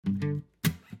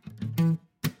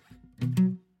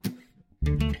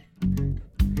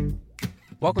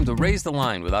Welcome to Raise the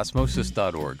Line with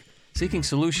Osmosis.org, seeking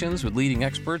solutions with leading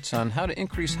experts on how to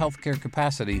increase healthcare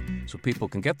capacity so people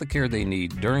can get the care they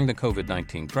need during the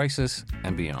COVID-19 crisis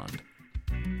and beyond.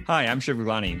 Hi, I'm Shiv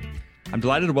Gaglani. I'm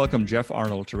delighted to welcome Jeff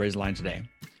Arnold to Raise the Line today.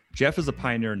 Jeff is a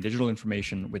pioneer in digital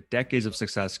information with decades of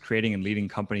success creating and leading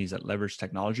companies that leverage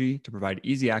technology to provide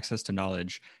easy access to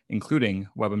knowledge, including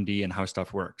WebMD and How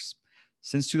Stuff Works.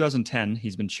 Since 2010,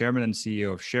 he's been chairman and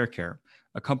CEO of Sharecare,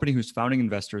 a company whose founding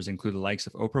investors include the likes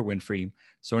of Oprah Winfrey,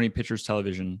 Sony Pictures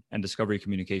Television, and Discovery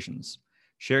Communications.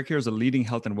 Sharecare is a leading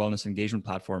health and wellness engagement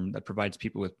platform that provides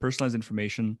people with personalized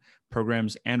information,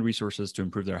 programs, and resources to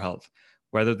improve their health,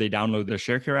 whether they download the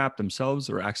Sharecare app themselves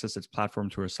or access its platform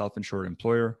through a self-insured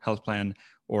employer, health plan,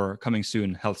 or coming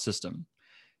soon, health system.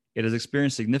 It has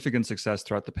experienced significant success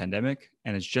throughout the pandemic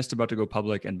and is just about to go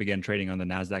public and begin trading on the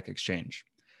NASDAQ exchange.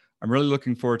 I'm really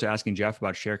looking forward to asking Jeff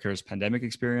about Sharecare's pandemic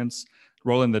experience,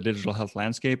 role in the digital health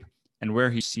landscape, and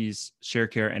where he sees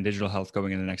Sharecare and digital health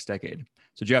going in the next decade.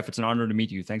 So Jeff, it's an honor to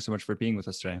meet you. Thanks so much for being with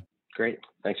us today. Great.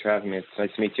 Thanks for having me. It's nice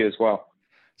to meet you as well.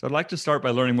 So I'd like to start by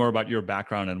learning more about your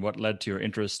background and what led to your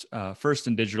interest first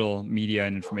in digital media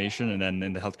and information and then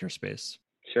in the healthcare space.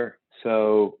 Sure.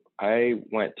 So I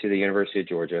went to the University of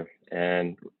Georgia,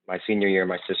 and my senior year,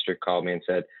 my sister called me and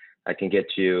said, I can get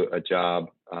you a job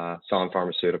selling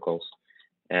pharmaceuticals.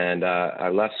 And I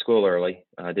left school early.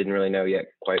 I didn't really know yet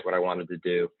quite what I wanted to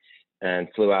do, and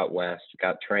flew out west,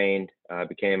 got trained,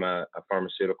 became a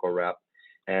pharmaceutical rep.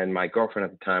 And my girlfriend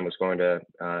at the time was going to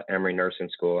Emory Nursing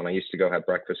School, and I used to go have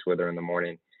breakfast with her in the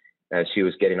morning as she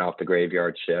was getting off the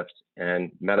graveyard shift,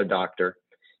 and met a doctor.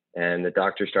 And the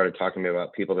doctor started talking to me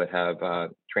about people that have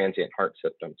transient heart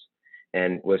symptoms,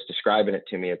 and was describing it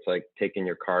to me. It's like taking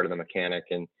your car to the mechanic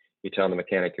and you tell the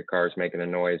mechanic your car is making a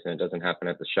noise and it doesn't happen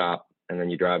at the shop. And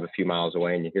then you drive a few miles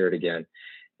away and you hear it again.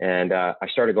 And I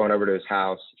started going over to his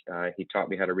house. He taught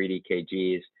me how to read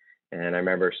EKGs. And I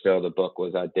remember still the book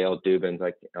was Dale Dubin's,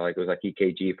 like it was like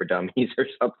EKG for Dummies or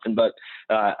something. But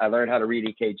I learned how to read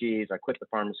EKGs. I quit the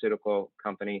pharmaceutical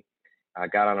company. I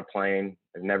got on a plane.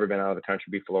 I've never been out of the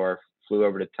country before. Flew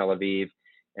over to Tel Aviv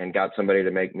and got somebody to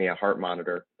make me a heart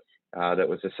monitor that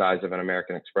was the size of an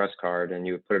American Express card. And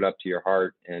you would put it up to your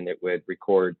heart and it would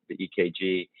record the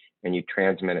EKG and you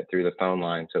transmit it through the phone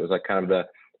line. So it was like kind of the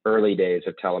early days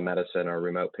of telemedicine or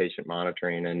remote patient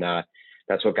monitoring. And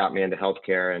that's what got me into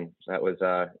healthcare. And that was,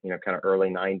 kind of early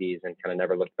 90s and kind of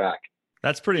never looked back.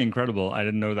 That's pretty incredible. I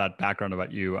didn't know that background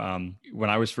about you. When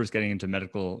I was first getting into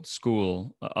medical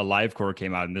school, a LiveCore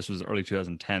came out, and this was early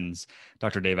 2010s.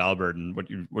 Dr. Dave Albert, and what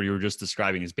you were just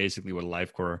describing is basically what a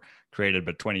LiveCore created,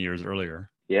 but 20 years earlier.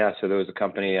 Yeah, so there was a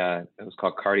company. It was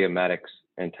called Cardiomedics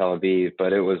in Tel Aviv,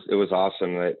 but it was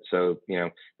awesome. It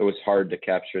was hard to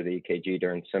capture the EKG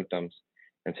during symptoms,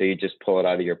 and so you just pull it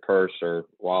out of your purse or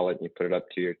wallet and you put it up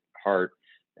to your heart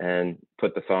and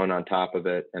put the phone on top of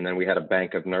it. And then we had a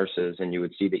bank of nurses, and you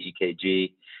would see the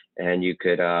EKG and you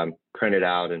could print it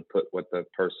out and put what the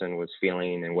person was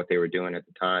feeling and what they were doing at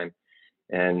the time.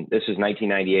 And this is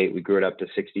 1998. We grew it up to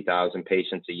 60,000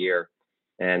 patients a year,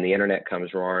 and the internet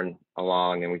comes roaring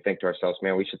along, and we think to ourselves,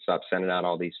 man, we should stop sending out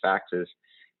all these faxes,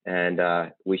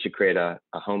 and we should create a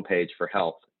homepage for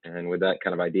health. And with that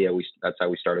kind of idea, that's how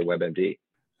we started WebMD.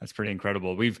 That's pretty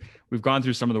incredible. We've gone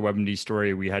through some of the WebMD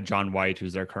story. We had John White,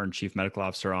 who's their current chief medical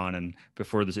officer, on. And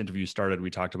before this interview started,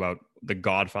 we talked about the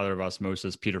godfather of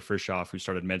osmosis, Peter Frischoff, who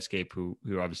started Medscape, who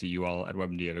obviously you all at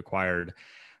WebMD had acquired.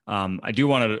 I do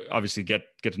want to obviously get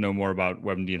to know more about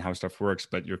WebMD and how stuff works,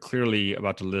 but you're clearly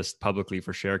about to list publicly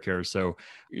for Sharecare. So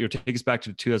take us back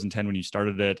to 2010 when you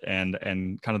started it and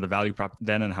kind of the value prop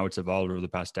then and how it's evolved over the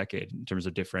past decade in terms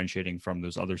of differentiating from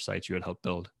those other sites you had helped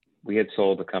build. We had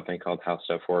sold a company called How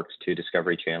Stuff Works to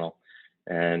Discovery Channel.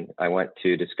 And I went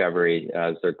to Discovery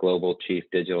as their global chief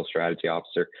digital strategy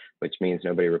officer, which means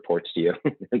nobody reports to you.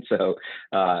 And so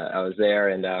I was there,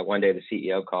 and one day the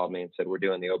CEO called me and said, we're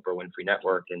doing the Oprah Winfrey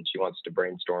Network, and she wants to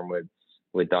brainstorm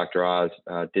with Dr. Oz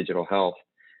digital health.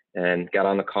 And got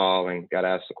on the call and got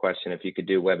asked the question, if you could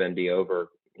do WebMD over,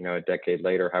 a decade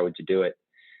later, how would you do it?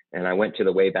 And I went to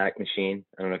the Wayback Machine.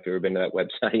 I don't know if you've ever been to that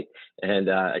website.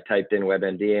 And I typed in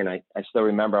WebMD, and I still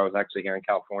remember I was actually here in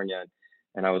California,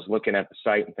 and I was looking at the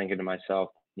site and thinking to myself,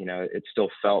 it still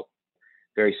felt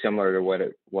very similar to what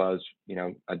it was,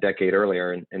 a decade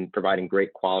earlier, and providing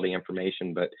great quality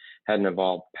information, but hadn't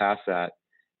evolved past that.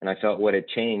 And I felt what had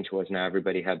changed was now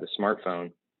everybody had the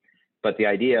smartphone. But the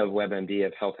idea of WebMD,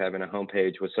 of health having a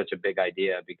homepage, was such a big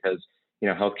idea because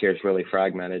healthcare is really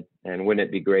fragmented, and wouldn't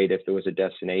it be great if there was a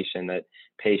destination that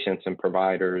patients and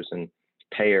providers and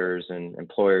payers and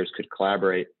employers could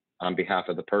collaborate on behalf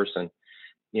of the person?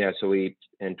 so we,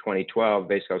 in 2012,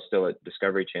 basically I was still at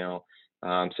Discovery Channel,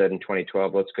 said in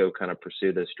 2012, let's go kind of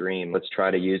pursue this dream. Let's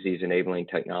try to use these enabling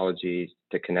technologies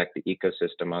to connect the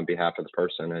ecosystem on behalf of the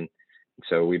person. And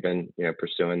so we've been,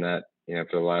 pursuing that,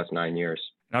 for the last 9 years.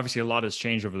 And obviously, a lot has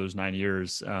changed over those 9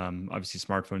 years. Obviously,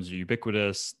 smartphones are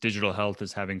ubiquitous. Digital health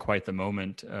is having quite the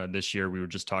moment. This year, we were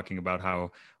just talking about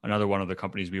how another one of the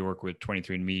companies we work with,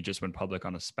 23andMe, just went public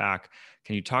on a SPAC.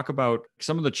 Can you talk about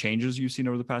some of the changes you've seen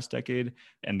over the past decade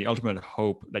and the ultimate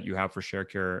hope that you have for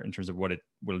Sharecare in terms of what it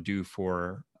will do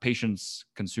for patients,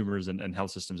 consumers, and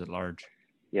health systems at large?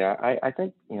 Yeah, I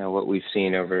think, what we've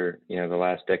seen over, the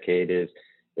last decade is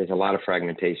a lot of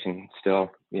fragmentation still.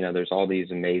 There's all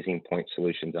these amazing point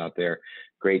solutions out there,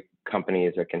 great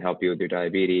companies that can help you with your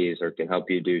diabetes or can help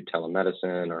you do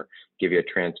telemedicine or give you a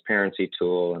transparency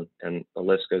tool, and the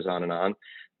list goes on and on.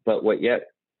 But what yet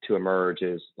to emerge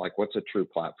is like, what's a true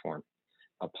platform?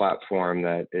 A platform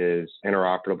that is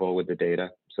interoperable with the data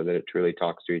so that it truly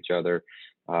talks to each other.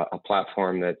 A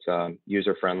platform that's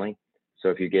user-friendly. So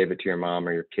if you gave it to your mom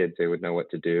or your kids, they would know what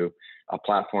to do. A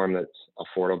platform that's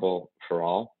affordable for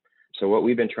all. So what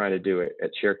we've been trying to do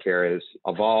at Sharecare is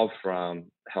evolve from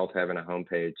health having a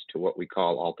homepage to what we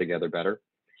call Altogether Better.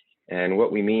 And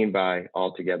what we mean by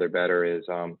Altogether Better is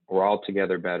we're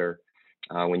altogether better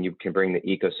when you can bring the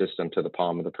ecosystem to the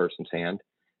palm of the person's hand.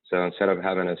 So instead of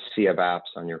having a sea of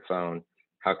apps on your phone,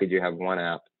 how could you have one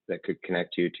app that could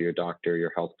connect you to your doctor,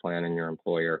 your health plan, and your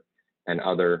employer, and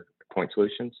other point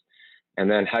solutions? And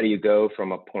then how do you go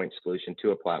from a point solution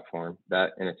to a platform?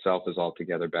 That in itself is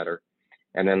altogether better.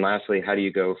 And then lastly, how do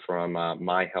you go from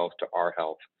my health to our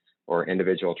health, or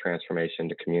individual transformation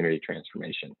to community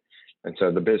transformation? And so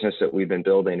the business that we've been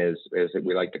building is that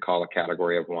we like to call a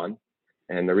category of one.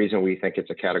 And the reason we think it's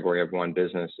a category of one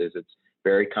business is it's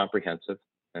very comprehensive.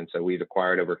 And so we've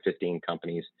acquired over 15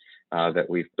 companies that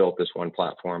we've built this one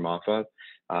platform off of.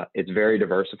 It's very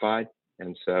diversified.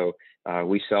 And so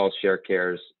we sell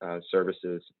Sharecare's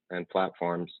services and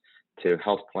platforms to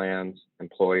health plans,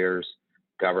 employers,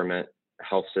 government,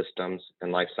 health systems,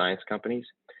 and life science companies.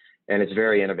 And it's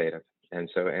very innovative. And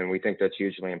we think that's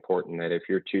hugely important, that if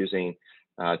you're choosing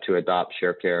to adopt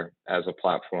Sharecare as a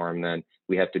platform, then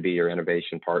we have to be your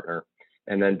innovation partner,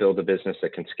 and then build a business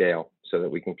that can scale so that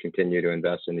we can continue to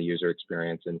invest in the user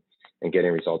experience and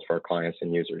getting results for our clients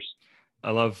and users.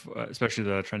 I love, especially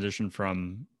the transition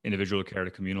from individual care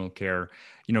to communal care.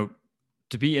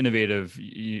 To be innovative,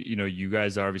 you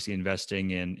guys are obviously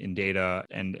investing in data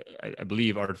and I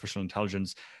believe artificial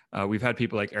intelligence. We've had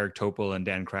people like Eric Topol and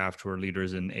Dan Kraft, who are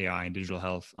leaders in AI and digital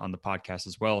health, on the podcast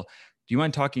as well. Do you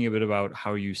mind talking a bit about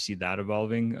how you see that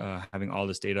evolving, having all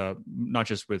this data, not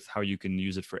just with how you can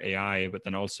use it for AI, but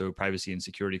then also privacy and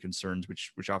security concerns,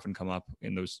 which often come up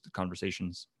in those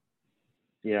conversations?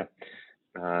 Yeah.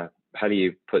 How do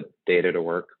you put data to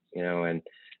work, and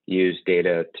use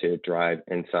data to drive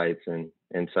insights and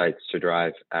insights to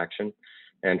drive action?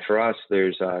 And for us,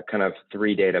 there's kind of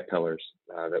 3 data pillars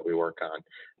that we work on.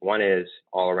 One is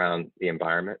all around the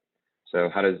environment. So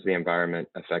how does the environment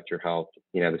affect your health?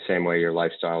 The same way your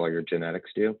lifestyle or your genetics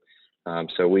do.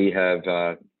 So we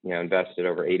have, invested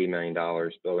over $80 million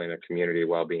building a community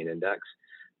well-being index,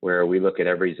 where we look at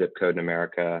every zip code in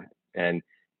America and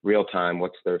real time,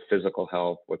 what's their physical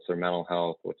health, what's their mental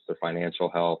health, what's their financial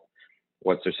health,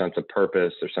 what's their sense of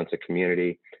purpose, their sense of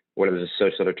community, what does the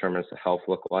social determinants of health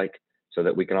look like, so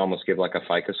that we can almost give like a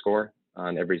FICO score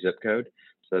on every zip code.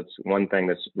 So it's one thing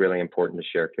that's really important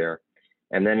to Sharecare.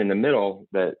 And then in the middle,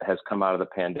 that has come out of the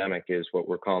pandemic, is what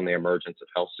we're calling the emergence of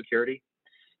health security.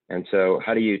 And so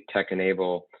how do you tech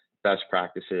enable best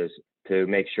practices to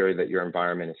make sure that your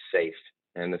environment is safe?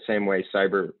 And the same way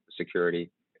cybersecurity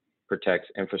protects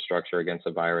infrastructure against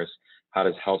a virus, how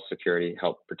does health security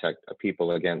help protect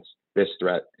people against this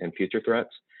threat and future threats?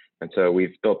 And so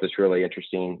we've built this really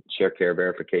interesting Sharecare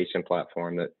verification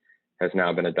platform that has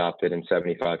now been adopted in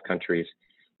 75 countries.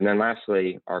 And then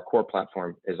lastly, our core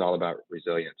platform is all about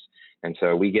resilience. And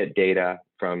so we get data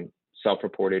from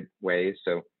self-reported ways.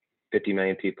 So 50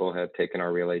 million people have taken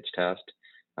our Real Age test.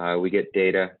 We get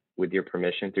data with your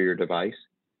permission through your device.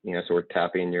 So we're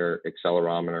tapping your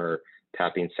accelerometer or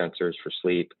tapping sensors for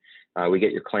sleep. We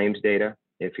get your claims data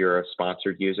if you're a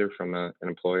sponsored user from an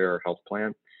employer or health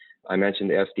plan. I mentioned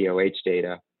the SDOH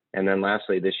data. And then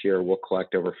lastly, this year, we'll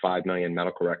collect over 5 million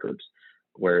medical records,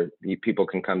 where people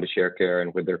can come to Sharecare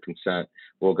and with their consent,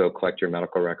 we'll go collect your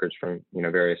medical records from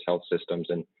various health systems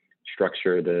and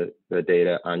structure the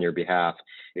data on your behalf.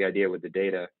 The idea with the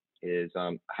data is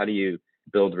how do you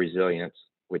build resilience,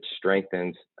 which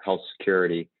strengthens health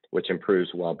security, which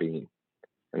improves well-being.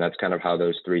 And that's kind of how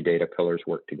those 3 data pillars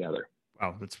work together.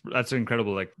 Wow, that's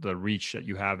incredible, like the reach that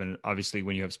you have. And obviously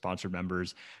when you have sponsored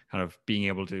members, kind of being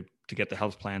able to get the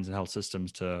health plans and health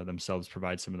systems to themselves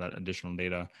provide some of that additional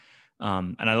data.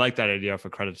 And I like that idea of a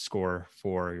credit score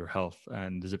for your health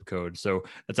and the zip code. So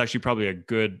that's actually probably a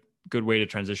good way to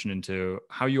transition into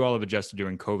how you all have adjusted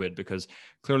during COVID, because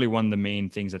clearly one of the main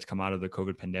things that's come out of the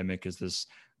COVID pandemic is this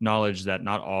knowledge that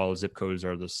not all zip codes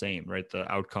are the same, right? The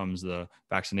outcomes, the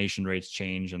vaccination rates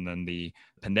change, and then the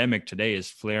pandemic today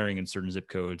is flaring in certain zip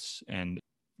codes and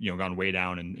gone way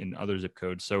down in other zip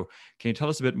codes. So can you tell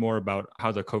us a bit more about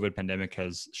how the COVID pandemic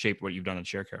has shaped what you've done at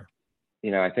Sharecare?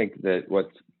 I think that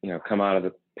what's come out of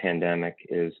the pandemic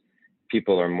is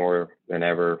people are more than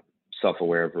ever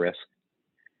self-aware of risk.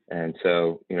 And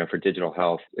so, for digital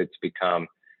health, it's become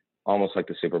almost like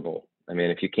the Super Bowl. I mean,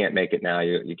 if you can't make it now,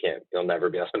 you'll never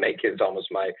be able to make it. It's almost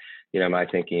my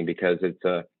thinking, because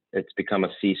it's become a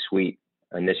C-suite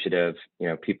initiative.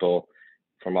 People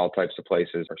from all types of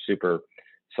places are super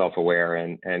self-aware,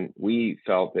 and we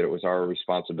felt that it was our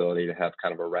responsibility to have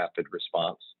kind of a rapid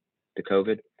response to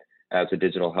COVID. As a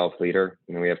digital health leader,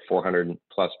 we have 400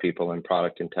 plus people in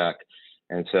product and tech.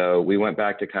 And so we went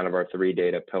back to kind of our 3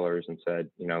 data pillars and said,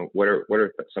 what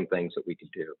are some things that we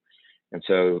could do? And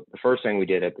so the first thing we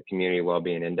did at the Community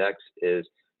Wellbeing Index is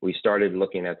we started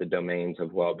looking at the domains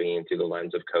of well-being through the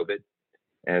lens of COVID.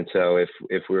 And so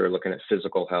if we were looking at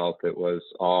physical health, it was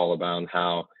all about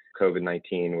how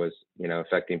COVID-19 was,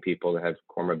 affecting people that have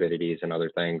comorbidities and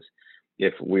other things.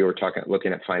 If we were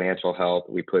looking at financial health,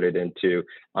 we put it into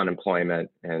unemployment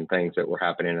and things that were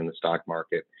happening in the stock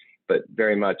market, but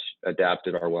very much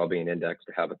adapted our well-being index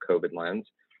to have a COVID lens.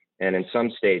 And in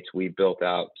some states, we built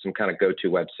out some kind of go-to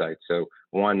websites. So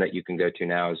one that you can go to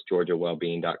now is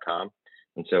georgiawellbeing.com.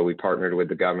 And so we partnered with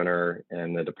the governor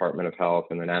and the Department of Health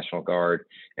and the National Guard.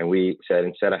 And we said,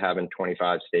 instead of having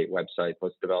 25 state websites,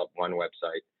 let's develop one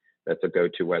website that's a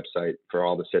go-to website for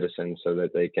all the citizens so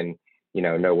that they can,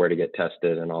 know where to get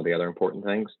tested and all the other important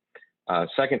things.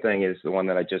 Second thing is the one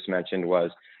that I just mentioned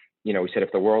was, we said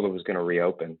if the world was going to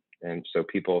reopen, and so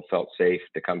people felt safe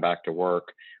to come back to work,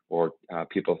 or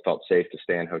people felt safe to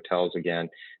stay in hotels again,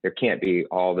 there can't be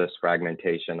all this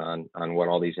fragmentation on what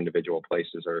all these individual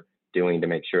places are doing to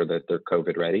make sure that they're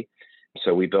COVID ready.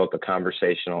 So we built a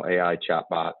conversational AI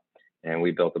chatbot, and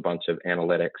we built a bunch of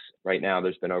analytics. Right now,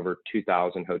 there's been over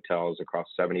 2,000 hotels across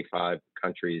 75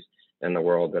 countries in the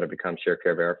world that have become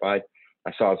Sharecare verified.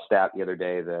 I saw a stat the other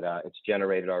day that it's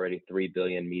generated already 3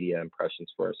 billion media impressions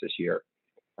for us this year.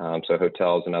 So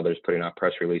hotels and others putting out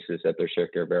press releases that they're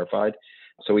Sharecare verified.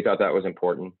 So we thought that was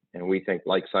important. And we think,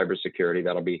 like cybersecurity,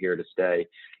 that'll be here to stay.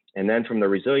 And then from the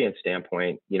resilience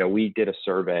standpoint, we did a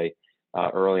survey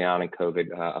early on in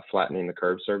COVID, a flattening the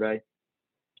curve survey.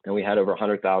 And we had over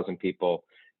 100,000 people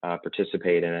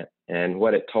participate in it. And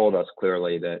what it told us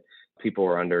clearly that people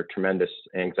were under tremendous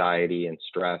anxiety and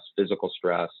stress, physical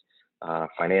stress,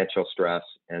 financial stress.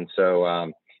 And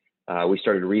so we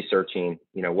started researching,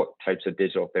 what types of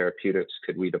digital therapeutics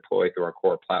could we deploy through our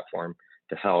core platform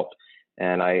to help.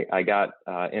 And I got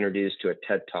introduced to a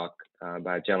TED Talk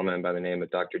by a gentleman by the name of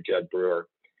Dr. Judd Brewer.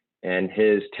 And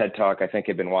his TED Talk, I think,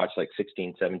 had been watched like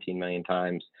 16, 17 million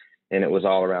times. And it was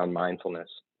all around mindfulness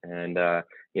and,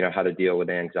 how to deal with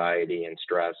anxiety and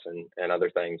stress and other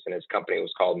things. And his company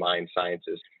was called Mind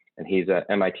Sciences. And he's an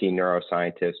MIT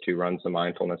neuroscientist who runs the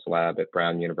mindfulness lab at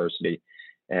Brown University.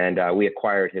 And we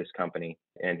acquired his company,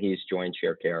 and he's joined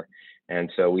Sharecare.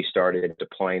 And so we started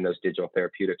deploying those digital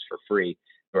therapeutics for free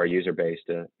to our user base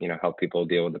to, help people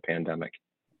deal with the pandemic.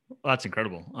 Well, that's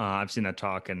incredible. I've seen that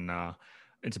talk, and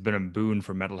it's been a boon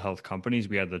for mental health companies.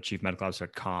 We had the chief medical officer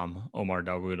at Calm, Omar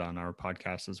Dawood, on our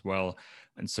podcast as well.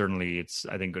 And certainly it's,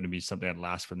 I think, going to be something that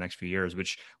lasts for the next few years,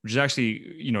 which is actually,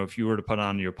 if you were to put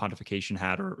on your pontification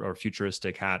hat or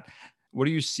futuristic hat, what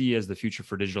do you see as the future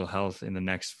for digital health in the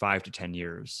next 5 to 10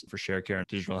 years for Sharecare and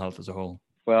digital health as a whole?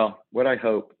 Well, what I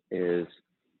hope is,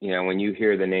 when you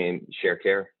hear the name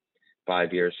Sharecare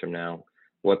 5 years from now,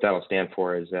 what that'll stand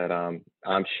for is that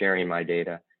I'm sharing my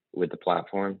data with the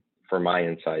platform for my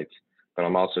insights, but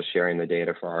I'm also sharing the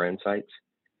data for our insights.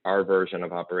 Our version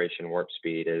of Operation Warp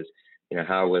Speed is,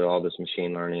 how with all this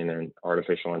machine learning and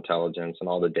artificial intelligence and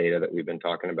all the data that we've been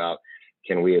talking about,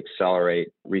 can we accelerate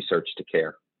research to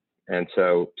care? And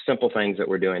so simple things that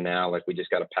we're doing now, like we just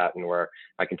got a patent where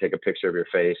I can take a picture of your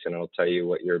face and it'll tell you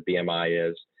what your BMI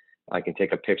is. I can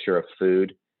take a picture of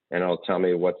food and it'll tell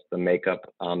me what's the makeup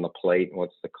on the plate and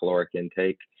what's the caloric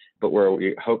intake. But where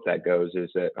we hope that goes is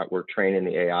that we're training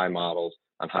the AI models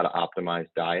on how to optimize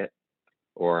diet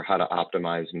or how to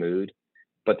optimize mood.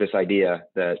 But this idea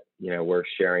that, we're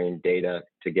sharing data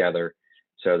together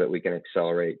so that we can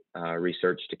accelerate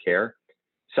research to care.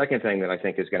 Second thing that I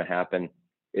think is going to happen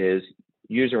is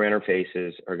user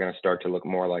interfaces are going to start to look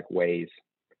more like Waze.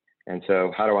 And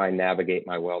so how do I navigate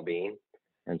my well-being?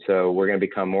 And so we're going to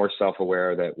become more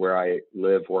self-aware that where I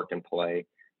live, work, and play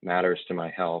matters to my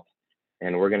health.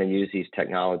 And we're going to use these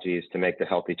technologies to make the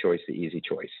healthy choice the easy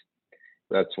choice.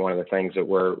 That's one of the things that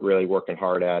we're really working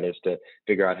hard at, is to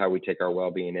figure out how we take our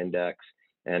well-being index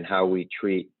and how we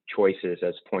treat choices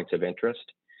as points of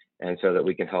interest, and so that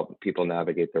we can help people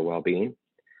navigate their well-being.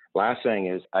 Last thing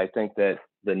is, I think that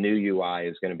the new UI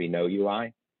is going to be no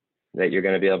UI, that you're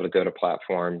going to be able to go to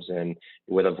platforms and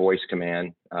with a voice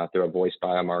command through a voice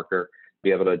biomarker,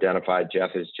 be able to identify Jeff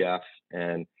as Jeff.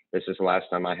 And this is the last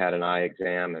time I had an eye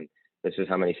exam, and this is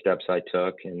how many steps I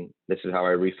took, and this is how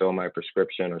I refill my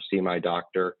prescription or see my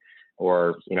doctor,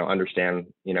 or, understand,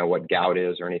 what gout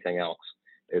is or anything else.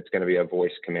 It's going to be a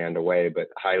voice command away, but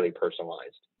highly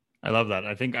personalized. I love that.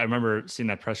 I think I remember seeing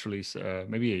that press release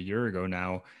maybe a year ago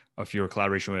now of your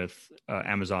collaboration with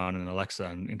Amazon and Alexa,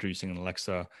 and introducing an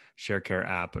Alexa Sharecare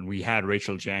app. And we had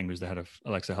Rachel Jang, who's the head of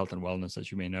Alexa Health and Wellness,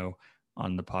 as you may know,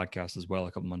 on the podcast as well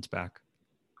a couple months back.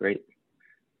 Great.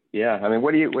 Yeah. I mean,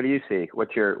 what do you see?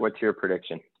 What's your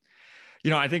prediction?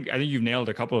 I think you've nailed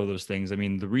a couple of those things. I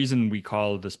mean, the reason we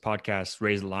call this podcast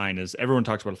Raise the Line is everyone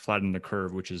talks about flattening the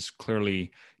curve, which is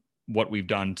clearly what we've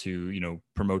done to,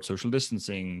 promote social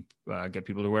distancing, get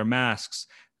people to wear masks,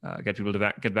 get people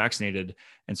to get vaccinated.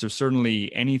 And so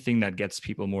certainly anything that gets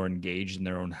people more engaged in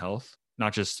their own health,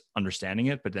 not just understanding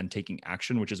it, but then taking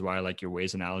action, which is why I like your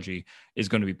Waze analogy, is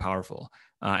going to be powerful.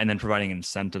 And then providing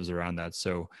incentives around that.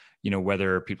 So,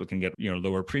 whether people can get,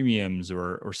 lower premiums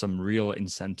or some real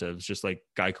incentives, just like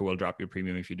Geico will drop your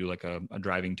premium if you do like a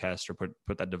driving test or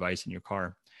put that device in your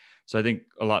car. So I think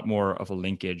a lot more of a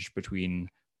linkage between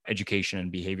education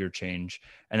and behavior change.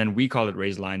 And then we call it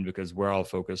Raise Line because we're all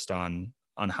focused on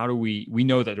how do we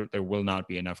know that there will not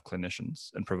be enough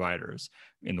clinicians and providers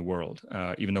in the world,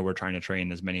 even though we're trying to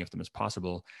train as many of them as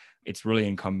possible. It's really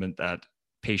incumbent that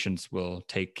patients will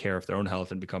take care of their own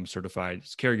health and become certified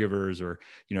as caregivers, or,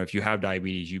 if you have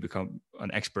diabetes, you become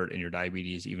an expert in your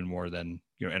diabetes even more than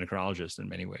your endocrinologist in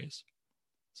many ways.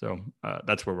 So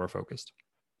that's where we're focused.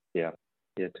 Yeah,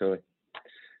 totally.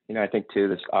 I think too,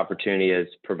 this opportunity as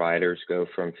providers go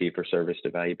from fee-for-service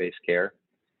to value-based care,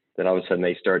 that all of a sudden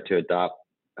they start to adopt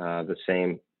the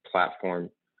same platform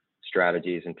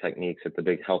strategies and techniques that the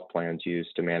big health plans use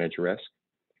to manage risk,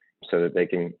 so that they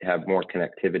can have more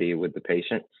connectivity with the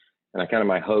patient. And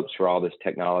my hopes for all this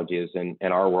technology is in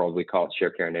our world, we call it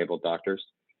Sharecare enabled doctors.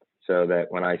 So that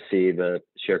when I see the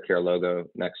Sharecare logo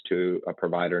next to a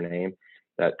provider name,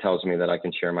 that tells me that I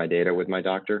can share my data with my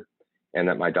doctor and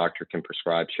that my doctor can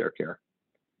prescribe Sharecare.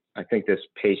 I think this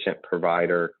patient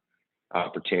provider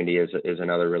opportunity is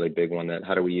another really big one. That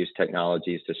how do we use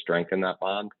technologies to strengthen that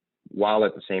bond, while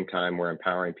at the same time we're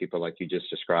empowering people like you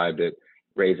just described it,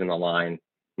 raising the line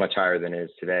much higher than it is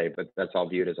today. But that's all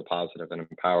viewed as a positive. An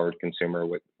empowered consumer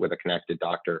with a connected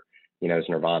doctor, is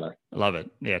nirvana. I love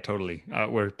it. Yeah, totally.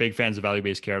 We're big fans of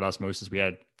value-based care at Osmosis. We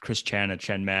had Chris Chan at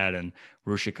ChenMed and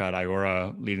Rushika at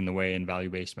Iora leading the way in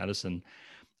value-based medicine.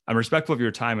 I'm respectful of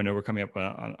your time. I know we're coming up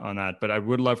on that, but I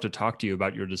would love to talk to you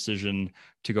about your decision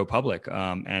to go public,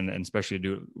 and especially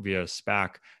do it via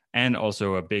SPAC, and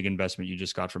also a big investment you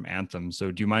just got from Anthem. So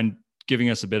do you mind giving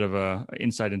us a bit of a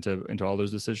insight into all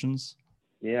those decisions?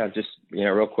 Yeah, just,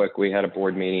 real quick, we had a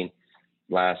board meeting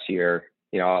last year.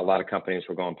 A lot of companies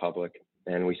were going public,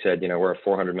 and we said, we're a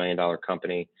 $400 million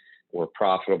company. We're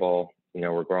profitable.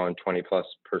 We're growing 20+%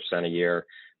 a year.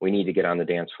 We need to get on the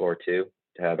dance floor too,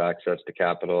 to have access to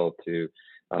capital to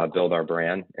build our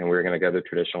brand. And we were going to go the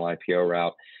traditional IPO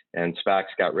route. And SPACs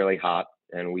got really hot,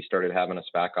 and we started having a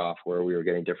SPAC off where we were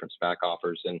getting different SPAC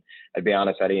offers. And I'd be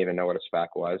honest, I didn't even know what a SPAC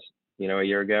was, a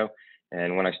year ago.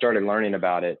 And when I started learning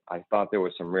about it, I thought there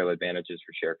was some real advantages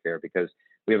for Sharecare, because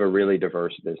we have a really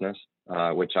diverse business,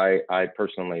 which I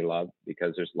personally love,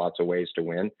 because there's lots of ways to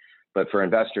win. But for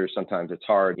investors, sometimes it's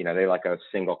hard. They like a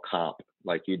single comp,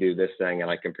 like you do this thing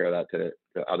and I compare that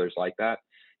to others like that.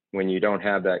 When you don't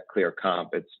have that clear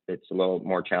comp, it's a little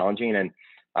more challenging. And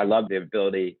I love the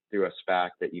ability through a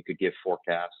SPAC that you could give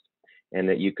forecasts, and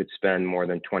that you could spend more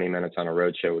than 20 minutes on a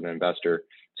roadshow with an investor.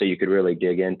 So you could really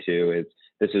dig into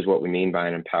this is what we mean by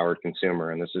an empowered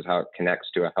consumer. And this is how it connects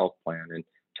to a health plan and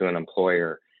to an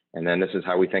employer. And then this is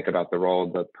how we think about the role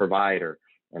of the provider.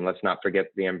 And let's not forget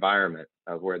the environment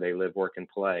of where they live, work, and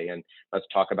play. And let's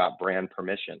talk about brand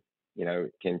permission.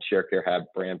 Can Sharecare have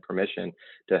brand permission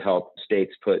to help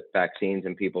states put vaccines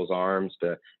in people's arms,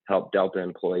 to help Delta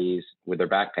employees with their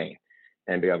back pain,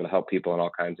 and be able to help people in all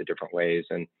kinds of different ways?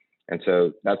 And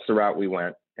so that's the route we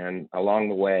went. And along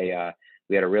the way,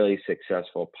 we had a really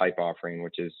successful PIPE offering,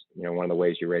 which is, one of the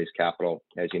ways you raise capital,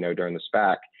 as you know, during the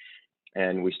SPAC.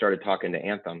 And we started talking to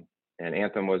Anthem, and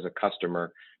Anthem was a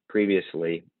customer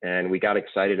previously. And we got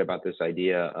excited about this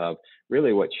idea of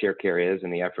really what Sharecare is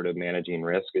in the effort of managing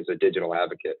risk is a digital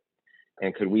advocate.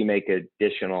 And could we make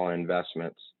additional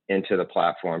investments into the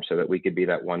platform so that we could be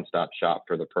that one-stop shop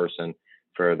for the person,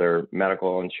 for their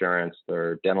medical insurance,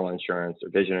 their dental insurance,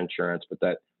 their vision insurance, but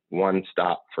that one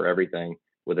stop for everything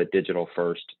with a digital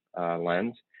first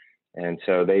lens. And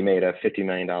so they made a $50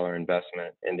 million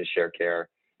investment into Sharecare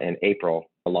in April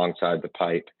alongside the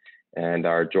PIPE, and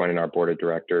are joining our board of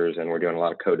directors. And we're doing a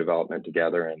lot of co-development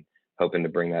together and hoping to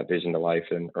bring that vision to life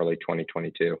in early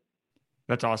 2022.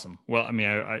 That's awesome. Well, I mean,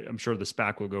 I'm sure the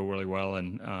SPAC will go really well.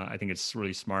 And I think it's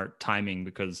really smart timing,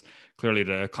 because clearly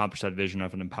to accomplish that vision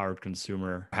of an empowered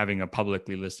consumer, having a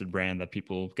publicly listed brand that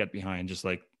people get behind, just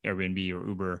like Airbnb or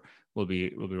Uber, will be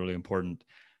really important.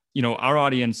 Our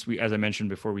audience, as I mentioned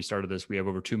before we started this, we have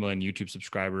over 2 million YouTube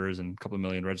subscribers and a couple of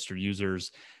million registered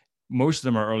users. Most of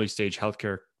them are early stage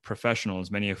healthcare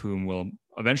professionals, many of whom will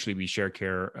eventually be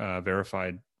Sharecare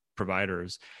verified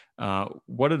providers.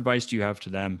 What advice do you have to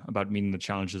them about meeting the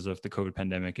challenges of the COVID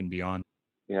pandemic and beyond?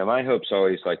 My hope's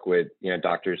always like with,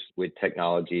 doctors with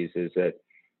technologies is that,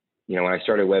 when I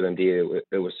started WebMD,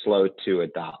 it was slow to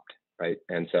adopt, right?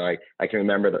 And so I can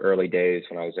remember the early days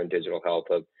when I was in digital health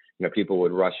of, people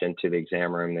would rush into the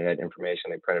exam room, they had information,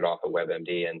 they printed off of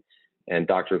WebMD, and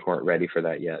doctors weren't ready for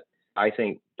that yet. I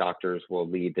think doctors will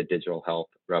lead the digital health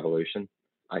revolution.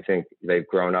 I think they've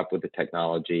grown up with the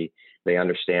technology. They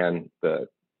understand the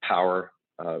power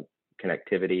of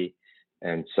connectivity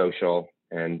and social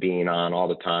and being on all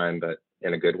the time, but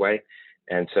in a good way.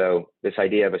 And so this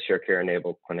idea of a Sharecare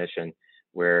enabled clinician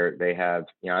where they have,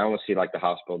 I almost see like the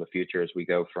hospital of the future as we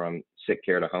go from sick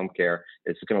care to home care.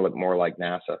 It's going to look more like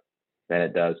NASA than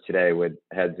it does today with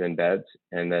heads in beds,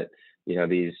 and that,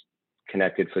 these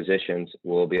connected physicians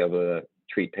will be able to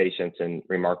treat patients in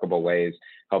remarkable ways,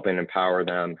 helping empower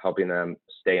them, helping them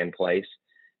stay in place.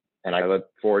 And I look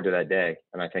forward to that day.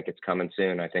 And I think it's coming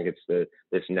soon. I think it's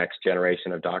this next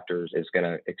generation of doctors is going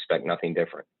to expect nothing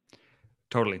different.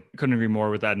 Totally. Couldn't agree more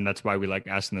with that. And that's why we like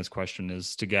asking this question,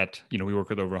 is to get, we work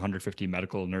with over 150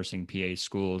 medical nursing PA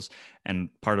schools. And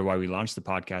part of why we launched the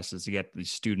podcast is to get these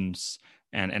students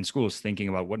and schools thinking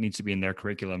about what needs to be in their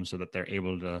curriculum so that they're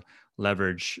able to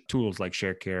leverage tools like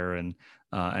Sharecare and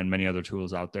many other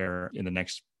tools out there in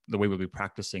the way we'll be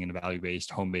practicing in a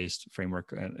value-based, home-based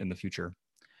framework in the future.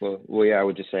 Well, yeah, I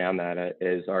would just say on that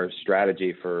is our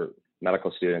strategy for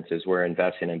medical students is we're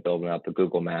investing in building out the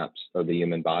Google Maps of the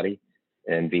human body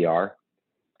in VR.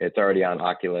 It's already on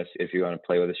Oculus if you want to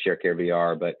play with the Sharecare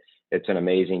VR, but it's an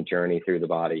amazing journey through the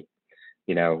body.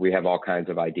 We have all kinds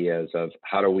of ideas of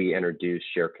how do we introduce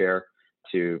Sharecare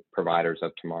to providers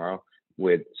of tomorrow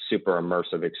with super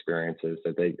immersive experiences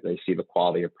that they see the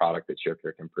quality of product that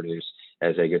Sharecare can produce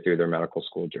as they go through their medical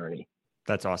school journey.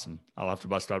 That's awesome. I'll have to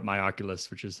bust out my Oculus,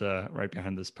 which is right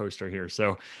behind this poster here.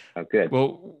 So, good.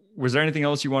 Well, was there anything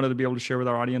else you wanted to be able to share with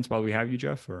our audience while we have you,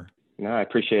 Jeff? Or no, I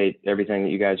appreciate everything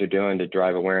that you guys are doing to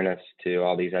drive awareness to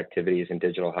all these activities in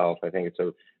digital health. I think it's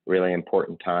a really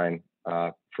important time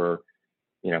for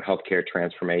healthcare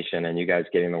transformation, and you guys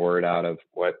getting the word out of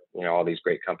what all these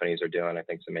great companies are doing. I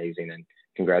think it's amazing, and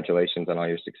congratulations on all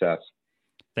your success.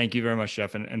 Thank you very much,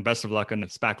 Jeff, and best of luck on the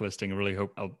SPAC listing. I really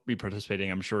hope I'll be participating,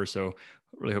 I'm sure. So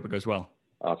really hope it goes well.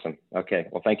 Awesome. Okay.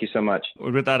 Well, thank you so much.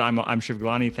 With that, I'm Shiv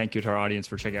Gulani. Thank you to our audience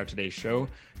for checking out today's show.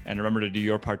 And remember to do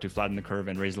your part to flatten the curve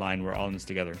and raise the line. We're all in this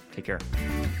together. Take care.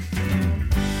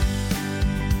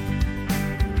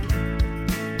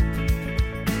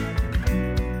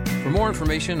 For more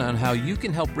information on how you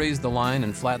can help raise the line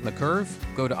and flatten the curve,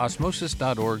 go to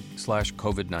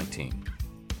osmosis.org/COVID-19.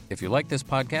 If you like this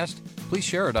podcast, please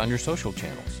share it on your social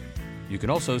channels. You can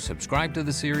also subscribe to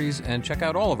the series and check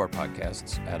out all of our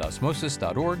podcasts at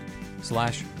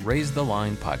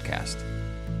osmosis.org/raisethelinepodcast.